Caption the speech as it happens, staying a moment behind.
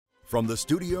From the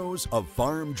studios of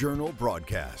Farm Journal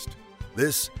Broadcast,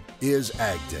 this is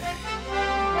AgDay.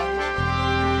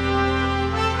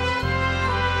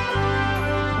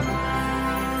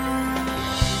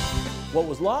 What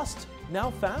was lost,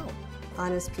 now found.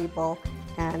 Honest people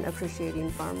and appreciating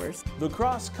farmers. The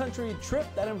cross-country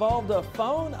trip that involved a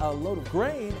phone, a load of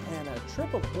grain, and a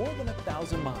trip of more than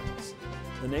 1,000 miles.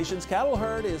 The nation's cattle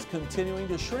herd is continuing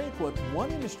to shrink. What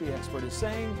one industry expert is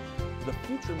saying the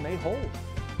future may hold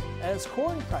as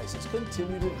corn prices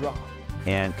continue to drop.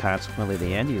 And consequently,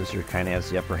 the end user kind of has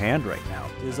the upper hand right now.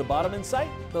 Is a bottom in sight?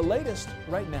 The latest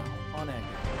right now on AgDay.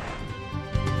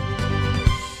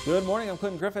 Good morning, I'm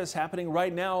Clinton Griffiths. Happening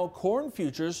right now, corn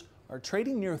futures are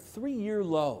trading near 3-year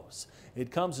lows. It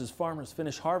comes as farmers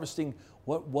finish harvesting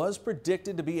what was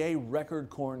predicted to be a record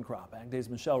corn crop. AgDay's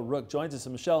Michelle Rook joins us.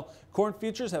 And Michelle, corn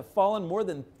futures have fallen more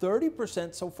than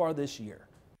 30% so far this year.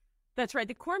 That's right.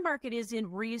 The corn market is in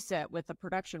reset with the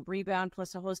production rebound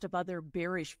plus a host of other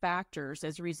bearish factors.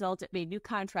 As a result, it made new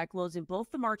contract lows in both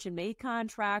the March and May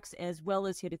contracts, as well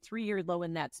as hit a 3-year low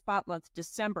in that spot month,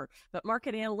 December. But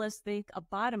market analysts think a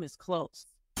bottom is close.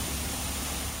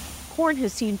 Corn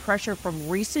has seen pressure from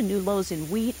recent new lows in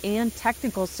wheat and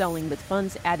technical selling, with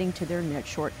funds adding to their net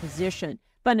short position.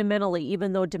 Fundamentally,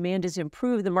 even though demand has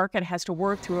improved, the market has to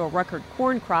work through a record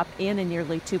corn crop and a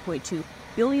nearly 2.2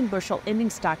 billion bushel ending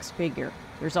stocks figure.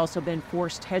 There's also been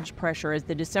forced hedge pressure as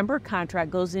the December contract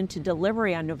goes into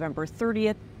delivery on November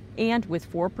 30th, and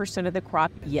with 4% of the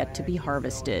crop yet to be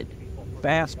harvested.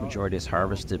 Vast majority is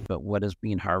harvested, but what is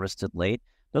being harvested late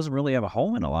doesn't really have a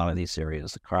home in a lot of these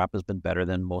areas. The crop has been better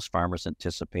than most farmers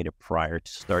anticipated prior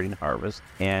to starting harvest,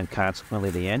 and consequently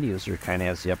the end user kind of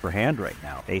has the upper hand right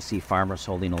now. They see farmers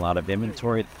holding a lot of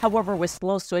inventory. However, with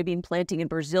slow soybean planting in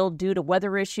Brazil due to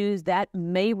weather issues, that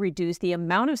may reduce the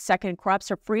amount of second crop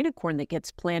safrinha corn that gets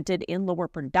planted in lower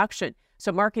production.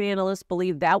 So market analysts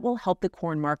believe that will help the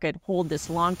corn market hold this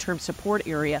long-term support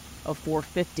area of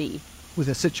 450. With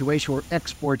a situation where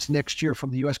exports next year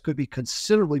from the U.S. could be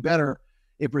considerably better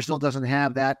if Brazil doesn't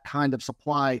have that kind of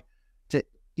supply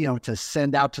to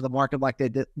send out to the market like they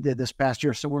did this past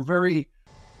year. So we're very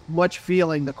much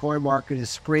feeling the corn market is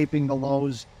scraping the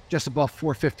lows just above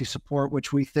 450 support,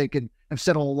 which we think and have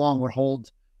said all along would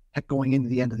hold going into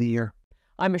the end of the year.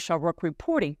 I'm Michelle Rook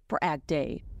reporting for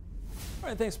AgDay. All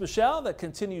right, thanks, Michelle. The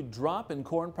continued drop in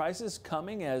corn prices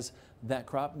coming as that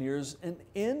crop nears an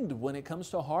end when it comes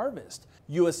to harvest.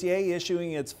 USDA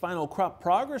issuing its final crop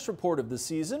progress report of the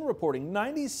season, reporting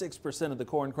 96% of the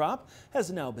corn crop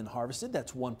has now been harvested.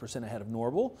 That's 1% ahead of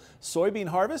normal. Soybean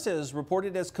harvest is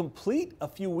reported as complete a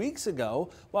few weeks ago,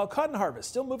 while cotton harvest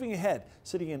still moving ahead,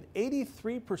 sitting at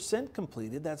 83%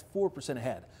 completed. That's 4%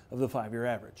 ahead of the 5-year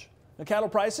average. The cattle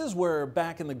prices were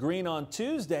back in the green on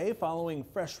Tuesday following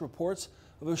fresh reports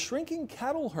of a shrinking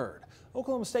cattle herd.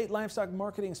 Oklahoma State Livestock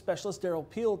Marketing Specialist Daryl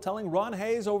Peel telling Ron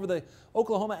Hayes over the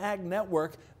Oklahoma Ag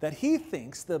Network that he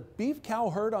thinks the beef cow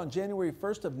herd on January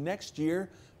 1st of next year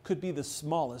could be the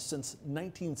smallest since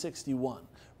 1961.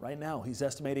 Right now, he's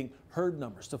estimating herd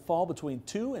numbers to fall between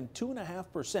 2 and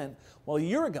 2.5%, while a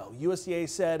year ago, USDA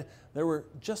said there were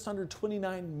just under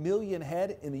 29 million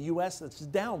head in the U.S. That's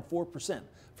down 4%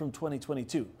 from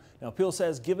 2022. Now, Peel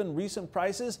says given recent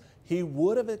prices, he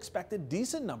would have expected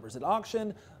decent numbers at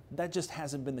auction. That just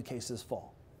hasn't been the case this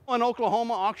fall. In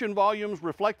Oklahoma, auction volumes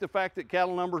reflect the fact that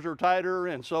cattle numbers are tighter,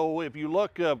 and so if you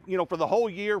look, for the whole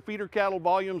year, feeder cattle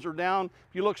volumes are down.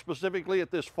 If you look specifically at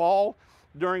this fall,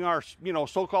 during our,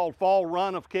 so-called fall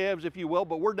run of calves, if you will,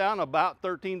 but we're down about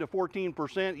 13 to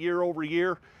 14% year over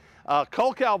year.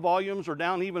 Cull cow volumes are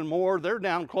down even more. They're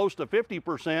down close to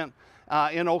 50%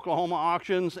 in Oklahoma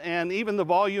auctions, and even the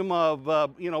volume of,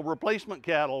 replacement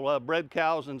cattle, bred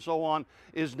cows and so on,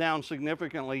 is down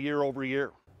significantly year over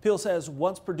year. Peel says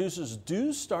once producers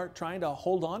do start trying to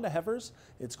hold on to heifers,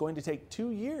 it's going to take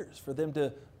 2 years for them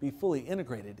to be fully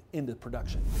integrated into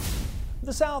production.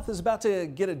 The South is about to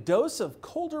get a dose of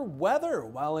colder weather,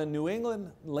 while in New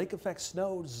England, lake effect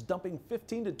snow is dumping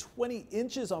 15 to 20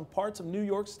 inches on parts of New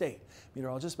York State.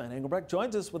 Meteorologist Matt Engelbrecht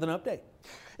joins us with an update.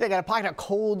 Yeah, got a pocket of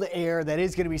cold air that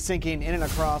is going to be sinking in and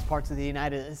across parts of the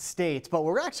United States, but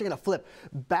we're actually going to flip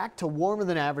back to warmer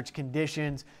than average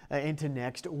conditions into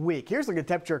next week. Here's the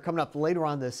temperature coming up later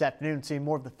on this afternoon, seeing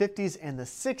more of the 50s and the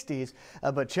 60s,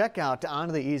 but check out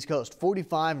onto the East Coast,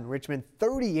 45 in Richmond,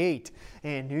 38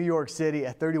 in New York City,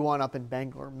 at 31 up in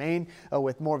Bangor, Maine,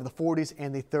 with more of the 40s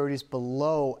and the 30s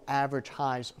below average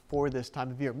highs for this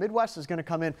time of year. Midwest is going to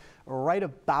come in right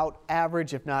about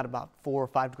average, if not about 4 or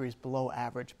 5 degrees below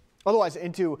average. Otherwise,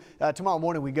 into tomorrow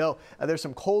morning we go. There's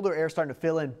some colder air starting to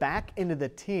fill in back into the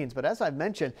teens. But as I've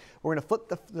mentioned, we're going to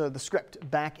flip the script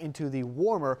back into the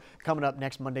warmer coming up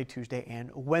next Monday, Tuesday, and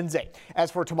Wednesday.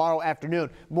 As for tomorrow afternoon,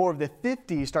 more of the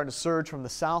 50s starting to surge from the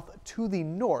south to the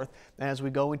north. And as we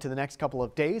go into the next couple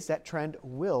of days, that trend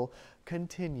will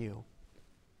continue.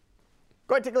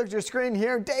 Go ahead, take a look at your screen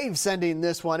here. Dave sending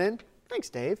this one in. Thanks,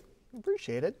 Dave.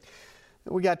 Appreciate it.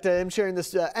 We got him sharing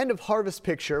this end of harvest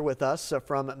picture with us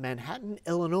from Manhattan,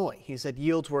 Illinois. He said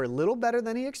yields were a little better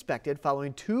than he expected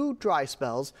following 2 dry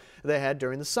spells they had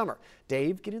during the summer.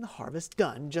 Dave getting the harvest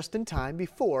done just in time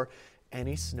before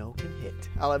any snow can hit.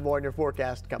 I'll have more in your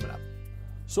forecast coming up.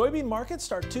 Soybean markets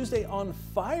start Tuesday on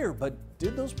fire, but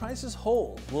did those prices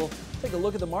hold? We'll take a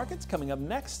look at the markets coming up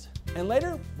next. And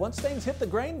later, once things hit the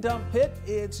grain dump pit,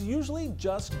 it's usually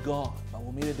just gone. But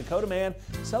we'll meet a Dakota man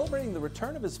celebrating the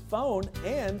return of his phone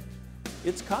and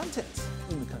its contents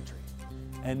in the country.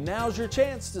 And now's your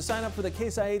chance to sign up for the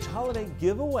Case IH holiday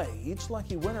giveaway. Each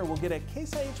lucky winner will get a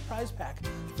Case IH prize pack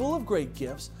full of great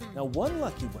gifts. Now, one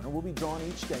lucky winner will be drawn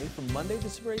each day from Monday,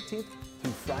 December 18th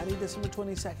through Friday, December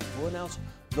 22nd. We'll announce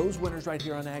those winners right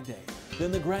here on AgDay.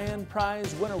 Then the grand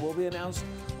prize winner will be announced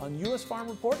on U.S. Farm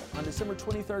Report on December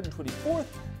 23rd and 24th.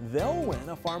 They'll win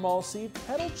a Farm All Seed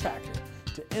pedal tractor.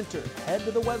 To enter, head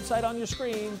to the website on your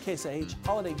screen,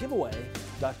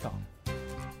 caseihholidaygiveaway.com.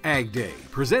 AgDay,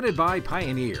 presented by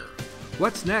Pioneer.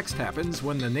 What's next happens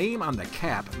when the name on the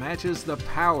cap matches the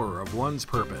power of one's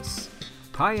purpose.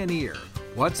 Pioneer.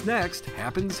 What's next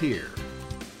happens here.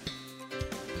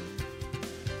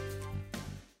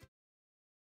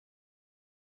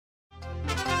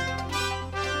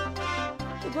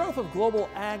 The growth of global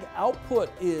ag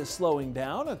output is slowing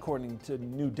down, according to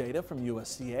new data from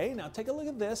USDA. Now take a look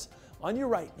at this. On your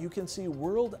right, you can see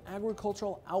world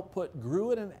agricultural output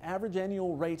grew at an average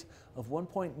annual rate of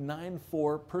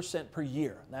 1.94% per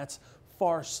year. That's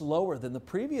far slower than the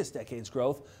previous decade's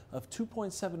growth of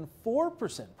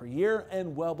 2.74% per year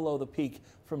and well below the peak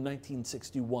from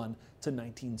 1961 to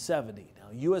 1970. Now,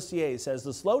 USDA says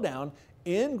the slowdown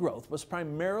in growth was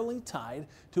primarily tied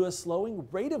to a slowing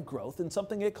rate of growth in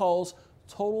something it calls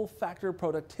total factor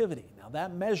productivity. Now,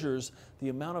 that measures the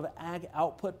amount of ag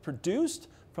output produced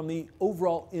from the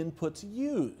overall inputs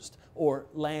used, or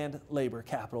land, labor,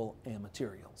 capital, and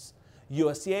materials.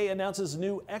 USDA announces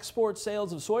new export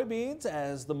sales of soybeans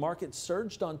as the market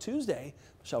surged on Tuesday.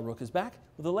 Michelle Rook is back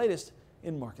with the latest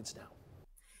in Markets Now.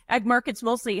 Ag markets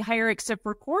mostly higher except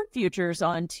for corn futures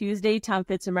on Tuesday. Tom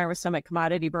Fitzgerald with Summit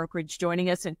Commodity Brokerage joining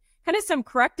us, and kind of some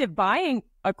corrective buying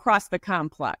across the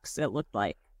complex, it looked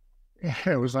like.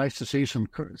 Yeah, it was nice to see some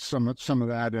of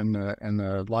that in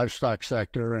the livestock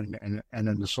sector and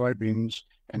in the soybeans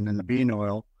and in the bean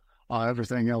oil.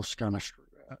 Everything else kind of,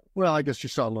 well, I guess you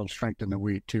saw a little strength in the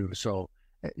wheat too. So,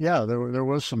 yeah, there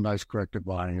was some nice corrective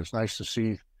buying. It's nice to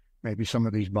see maybe some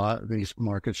of these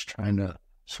markets trying to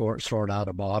sort out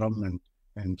a bottom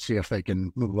and see if they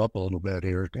can move up a little bit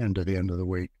here into the end of the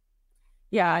week.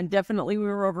 Yeah, and definitely we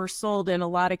were oversold in a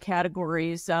lot of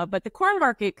categories, but the corn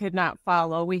market could not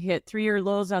follow. We hit 3-year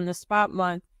lows on the spot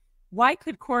month. Why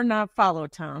could corn not follow,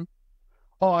 Tom?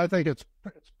 Oh, I think it's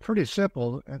pretty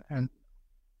simple, and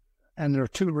there are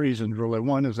 2 reasons, really.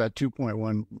 One is that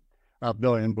 2.1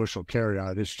 billion bushel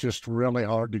carryout. It's just really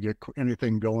hard to get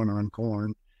anything going on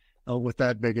corn with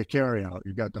that big a carryout.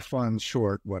 You've got the funds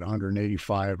short,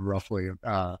 185 roughly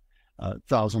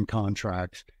 1,000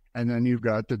 contracts. And then you've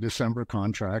got the December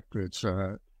contract. It's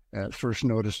first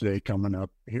notice day coming up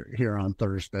here on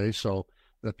Thursday. So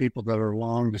the people that are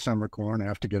long December corn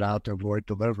have to get out to avoid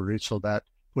delivery. So that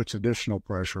puts additional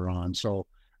pressure on. So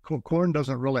corn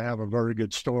doesn't really have a very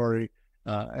good story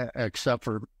except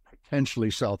for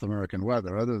potentially South American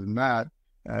weather. Other than that,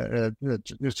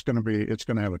 it's going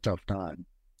to have a tough time.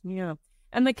 Yeah.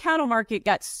 And the cattle market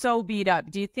got so beat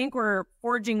up. Do you think we're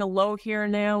forging a low here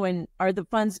now? And are the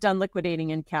funds done liquidating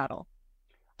in cattle?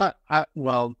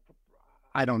 Well,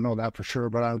 I don't know that for sure,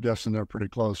 but I'm guessing they're pretty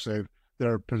close.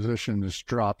 Their position has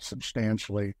dropped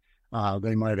substantially.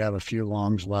 They might have a few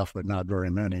longs left, but not very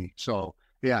many. So,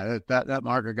 yeah, that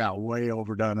market got way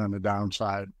overdone on the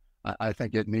downside. I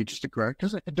think it needs to correct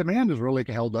because demand has really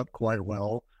held up quite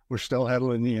well. We're still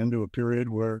heading into a period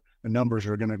where the numbers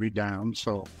are going to be down.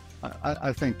 So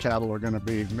I think cattle are going to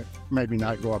be maybe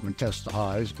not go up and test the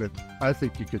highs, but I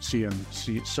think you could see them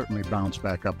certainly bounce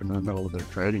back up in the middle of their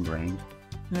trading range.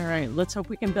 All right, let's hope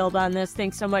we can build on this.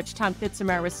 Thanks so much, Tom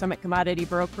Fitzgerald with Summit Commodity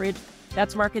Brokerage.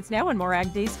 That's Markets Now, and more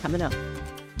Ag Days coming up.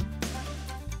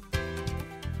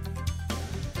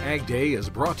 AgDay is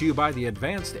brought to you by the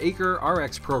Advanced Acre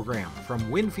RX program from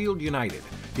Winfield United.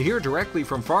 To hear directly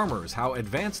from farmers how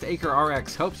Advanced Acre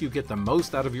RX helps you get the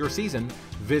most out of your season,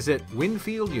 visit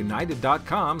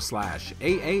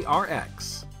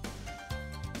winfieldunited.com/AARX.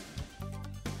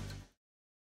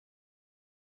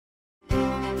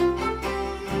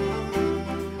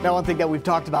 Now, one thing that we've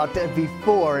talked about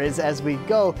before is as we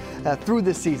go through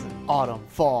the season, autumn,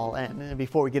 fall, and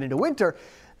before we get into winter,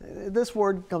 this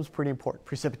word becomes pretty important.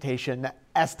 Precipitation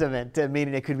estimate,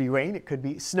 meaning it could be rain, it could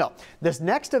be snow. This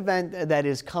next event that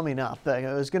is coming up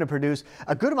is going to produce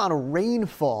a good amount of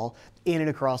rainfall in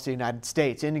and across the United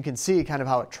States. And you can see kind of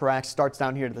how it tracks, starts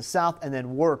down here to the south and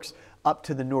then works up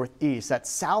to the northeast. That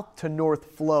south to north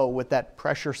flow with that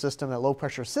pressure system, that low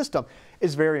pressure system,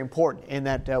 is very important in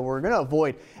that we're going to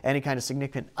avoid any kind of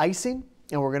significant icing,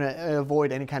 and we're going to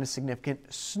avoid any kind of significant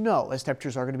snow as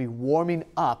temperatures are going to be warming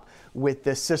up with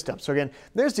this system. So again,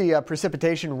 there's the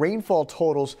precipitation rainfall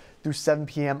totals through 7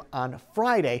 p.m. on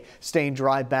Friday, staying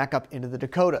dry back up into the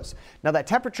Dakotas. Now that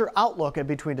temperature outlook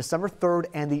between December 3rd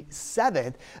and the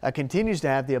 7th continues to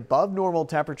have the above normal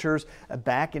temperatures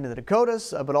back into the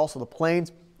Dakotas, but also the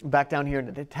plains, back down here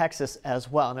into Texas as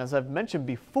well. And as I've mentioned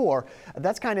before,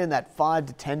 that's kind of in that 5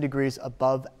 to 10 degrees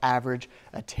above average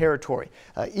territory.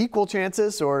 Equal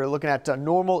chances, or looking at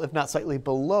normal, if not slightly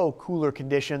below cooler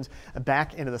conditions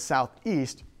back into the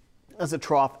southeast as the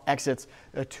trough exits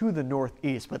to the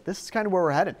northeast. But this is kind of where we're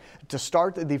headed to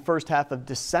start the first half of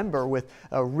December, with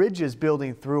ridges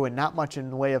building through and not much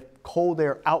in the way of cold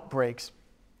air outbreaks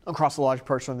across a large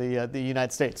portion of the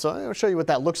United States. So I'll show you what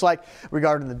that looks like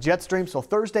regarding the jet stream. So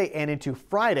Thursday and into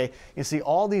Friday, you see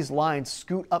all these lines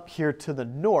scoot up here to the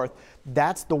north.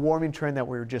 That's the warming trend that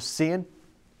we were just seeing.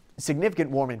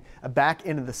 Significant warming back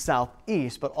into the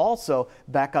southeast, but also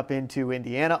back up into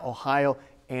Indiana, Ohio,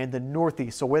 and the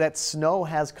northeast. So where that snow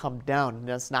has come down, and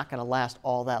that's not going to last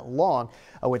all that long,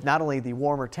 with not only the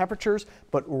warmer temperatures,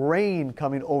 but rain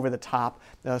coming over the top,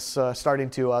 starting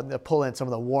to pull in some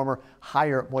of the warmer,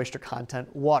 higher moisture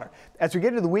content water. As we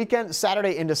get into the weekend,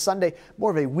 Saturday into Sunday,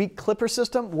 more of a weak clipper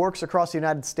system works across the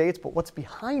United States, but what's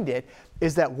behind it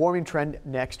is that warming trend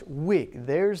next week.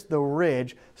 There's the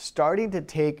ridge starting to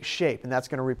take shape, and that's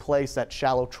going to replace that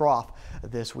shallow trough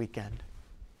this weekend.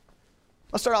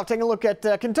 Let's start off taking a look at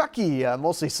Kentucky.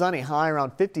 Mostly sunny, high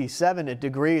around 57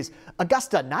 degrees.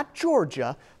 Augusta, not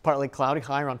Georgia, partly cloudy,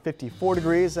 high around 54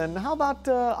 degrees. And how about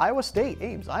Iowa State,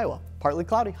 Ames, Iowa, partly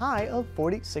cloudy, high of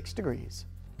 46 degrees.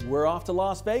 We're off to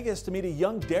Las Vegas to meet a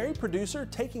young dairy producer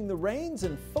taking the reins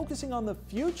and focusing on the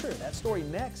future. That story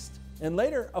next. And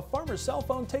later, a farmer's cell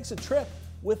phone takes a trip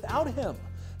without him.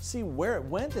 See where it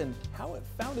went and how it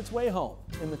found its way home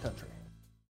in the country.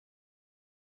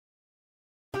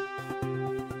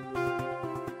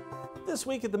 This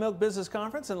week at the Milk Business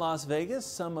Conference in Las Vegas,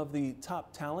 some of the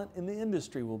top talent in the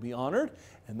industry will be honored,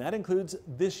 and that includes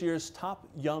this year's top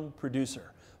young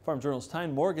producer. Farm Journal's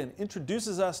Tyne Morgan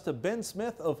introduces us to Ben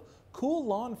Smith of Cool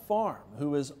Lawn Farm,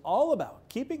 who is all about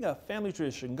keeping a family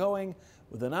tradition going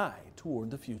with an eye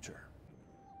toward the future.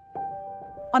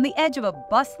 On the edge of a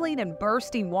bustling and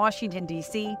bursting Washington,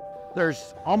 D.C.,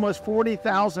 There's almost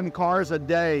 40,000 cars a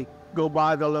day go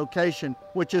by the location,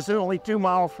 which is only 2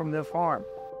 miles from the farm.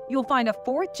 you'll find a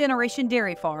fourth-generation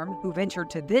dairy farm who ventured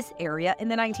to this area in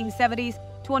the 1970s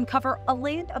to uncover a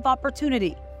land of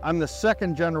opportunity. I'm the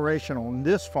second generation on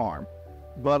this farm,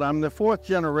 but I'm the fourth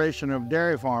generation of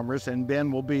dairy farmers, and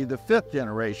Ben will be the fifth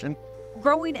generation.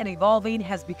 Growing and evolving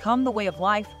has become the way of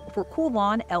life for Cool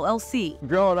Lawn LLC.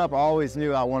 Growing up, I always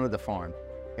knew I wanted to farm,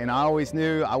 and I always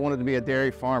knew I wanted to be a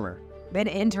dairy farmer. Ben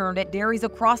interned at dairies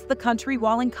across the country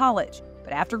while in college,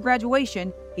 but after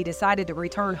graduation, he decided to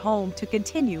return home to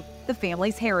continue the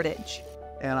family's heritage.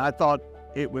 And I thought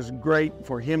it was great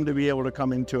for him to be able to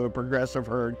come into a progressive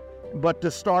herd, but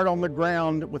to start on the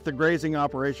ground with the grazing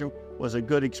operation was a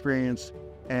good experience,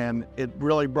 and it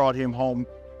really brought him home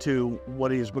to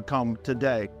what he has become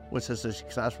today, which is a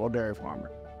successful dairy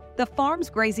farmer. The farm's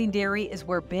grazing dairy is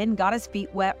where Ben got his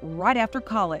feet wet right after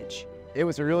college. It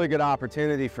was a really good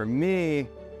opportunity for me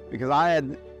because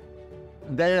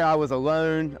there I was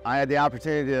alone. I had the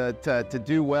opportunity to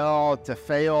do well, to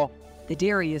fail. The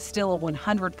dairy is still a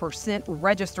 100%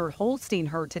 registered Holstein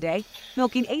herd today,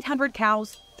 milking 800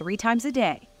 cows 3 times a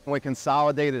day. We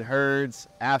consolidated herds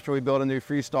after we built a new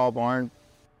freestall barn,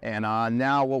 and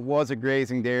now what was a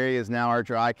grazing dairy is now our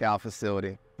dry cow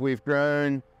facility. We've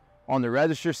grown on the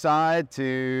register side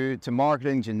to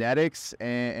marketing genetics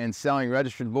and selling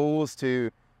registered bulls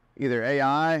to either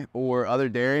AI or other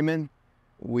dairymen.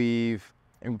 We've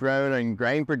grown in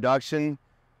grain production.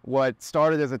 What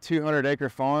started as a 200-acre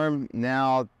farm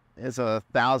now It's a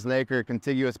 1,000-acre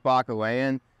contiguous block of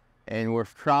land, and we're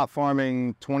crop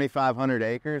farming 2,500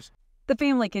 acres. The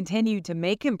family continued to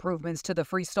make improvements to the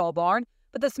freestall barn,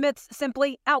 but the Smiths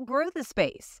simply outgrew the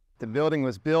space. The building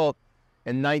was built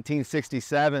in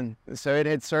 1967, so it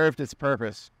had served its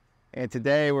purpose. And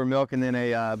today we're milking in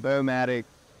a Bowmatic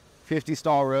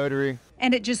 50-stall rotary.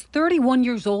 And at just 31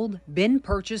 years old, Ben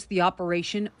purchased the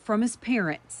operation from his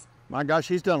parents. My gosh,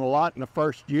 he's done a lot in the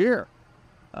first year.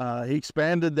 He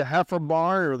expanded the heifer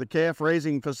barn, or the calf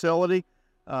raising facility.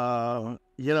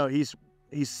 He's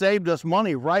saved us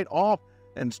money right off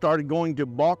and started going to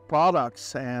bulk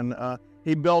products, and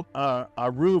he built a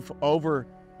roof over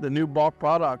the new bulk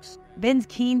products. Ben's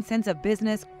keen sense of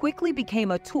business quickly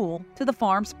became a tool to the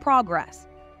farm's progress.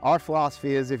 Our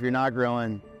philosophy is if you're not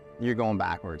growing, you're going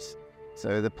backwards.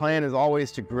 So the plan is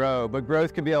always to grow, but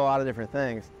growth could be a lot of different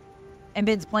things. And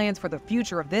Ben's plans for the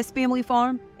future of this family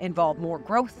farm involve more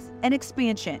growth and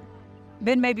expansion.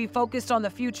 Ben may be focused on the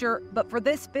future, but for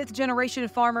this fifth-generation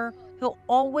farmer, he'll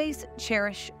always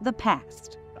cherish the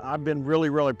past. I've been really,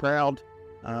 really proud.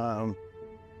 If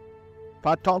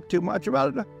I talk too much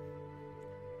about it,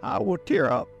 I will tear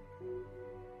up.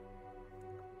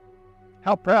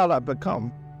 How proud I've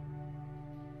become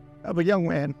of a young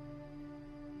man.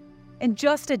 In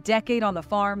just a decade on the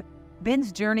farm,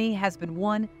 Ben's journey has been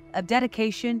one of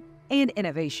dedication and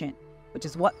innovation, which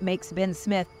is what makes Ben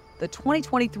Smith the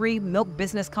 2023 Milk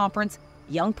Business Conference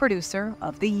Young Producer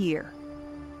of the Year.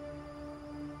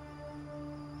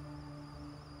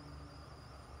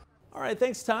 All right,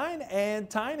 thanks, Tyne. And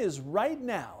Tyne is right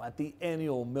now at the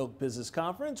annual Milk Business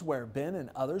Conference, where Ben and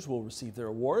others will receive their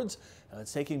awards.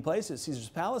 It's taking place at Caesars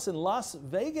Palace in Las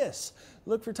Vegas.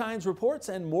 Look for Tyne's reports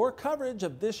and more coverage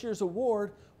of this year's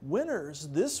award winners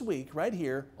this week right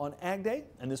here on AgDay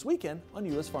and this weekend on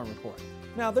U.S. Farm Report.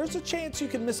 Now, there's a chance you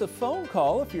can miss a phone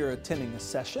call if you're attending a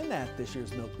session at this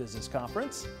year's Milk Business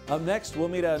Conference. Up next, we'll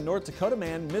meet a North Dakota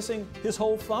man missing his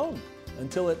whole phone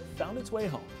until it found its way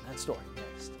home. That story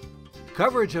next.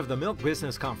 Coverage of the Milk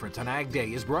Business Conference on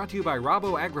AgDay is brought to you by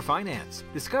Rabo AgriFinance.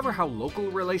 Discover how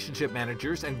local relationship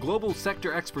managers and global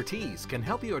sector expertise can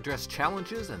help you address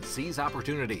challenges and seize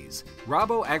opportunities.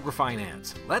 Rabo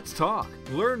AgriFinance. Let's talk.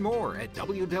 Learn more at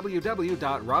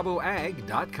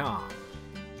www.raboag.com.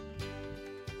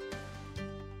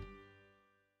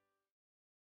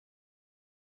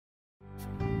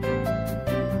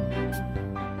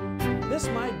 This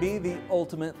might be the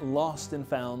ultimate lost and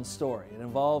found story. It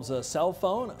involves a cell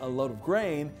phone, a load of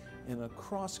grain, and a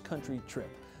cross-country trip.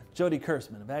 Jody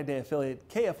Kurtzman of AgDay affiliate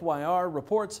KFYR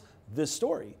reports this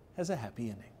story has a happy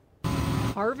ending.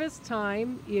 Harvest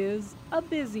time is a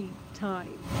busy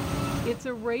time. It's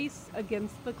a race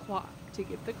against the clock to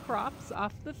get the crops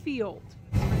off the field.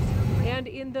 And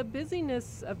in the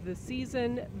busyness of the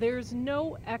season, there's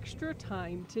no extra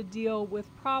time to deal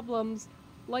with problems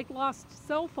like lost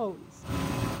cell phones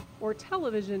or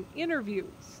television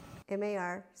interviews.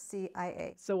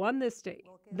 MARCIA. So on this day,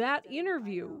 that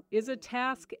interview is a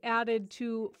task added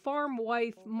to farm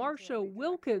wife Marcia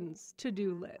Wilkins'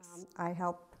 to-do list. I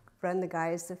help run the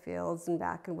guys the fields and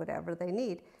back and whatever they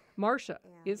need. Marcia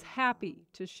is happy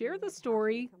to share the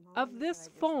story of this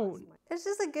phone. It's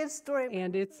just a good story.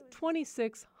 And its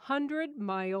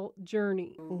 2,600-mile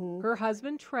journey. Her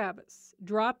husband, Travis,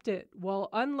 dropped it while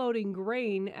unloading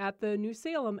grain at the New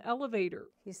Salem elevator.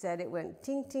 He said it went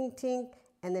tink, tink, tink,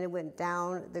 and then it went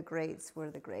down the grates where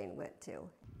the grain went to.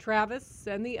 Travis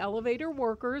and the elevator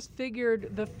workers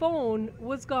figured the phone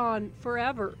was gone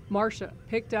forever. Marcia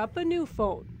picked up a new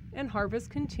phone, and harvest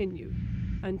continued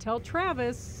until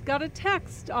Travis got a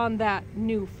text on that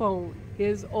new phone.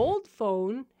 His old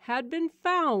phone had been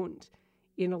found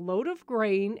in a load of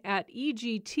grain at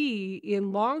EGT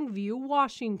in Longview,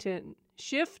 Washington.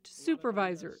 Shift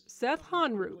supervisor Seth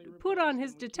Honrud put on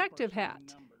his detective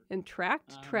hat and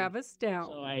tracked Travis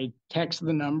down. So I texted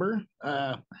the number.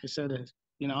 I said,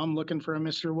 I'm looking for a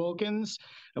Mr. Wilkins.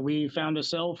 We found a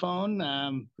cell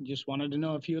phone. Just wanted to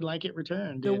know if you would like it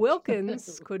returned. The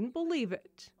Wilkins couldn't believe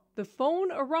it. The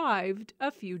phone arrived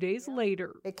a few days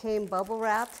later. It came bubble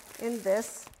wrapped in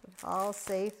this, all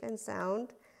safe and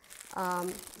sound.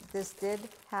 This did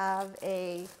have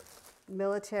a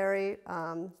military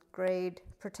grade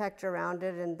protector around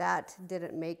it, and that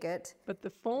didn't make it. But the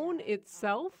phone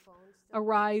itself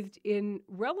arrived in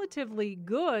relatively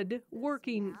good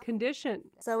working condition.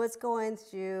 So it's going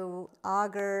through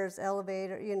augers,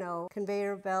 elevator,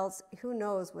 conveyor belts. Who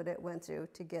knows what it went through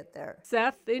to get there.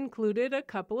 Seth included a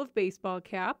couple of baseball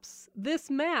caps, this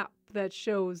map that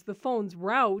shows the phone's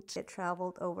route. It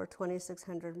traveled over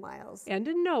 2,600 miles. And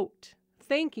a note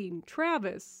thanking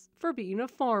Travis for being a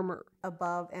farmer.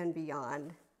 Above and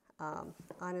beyond.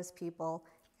 honest people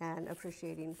and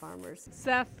appreciating farmers.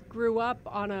 Seth grew up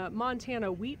on a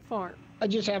Montana wheat farm. I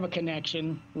just have a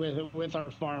connection with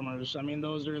our farmers. I mean,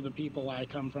 those are the people I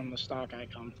come from, the stock I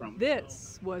come from.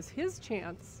 This was his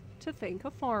chance to thank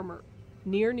a farmer.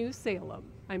 Near New Salem,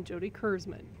 I'm Jody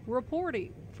Kurzman,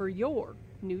 reporting for your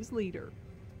News Leader.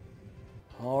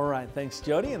 All right, thanks,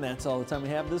 Jody, and that's all the time we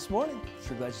have this morning.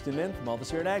 Sure glad you tuned in. From all of us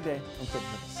here at AgDay, I'm Kurt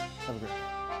Curtis. Have a great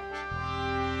day.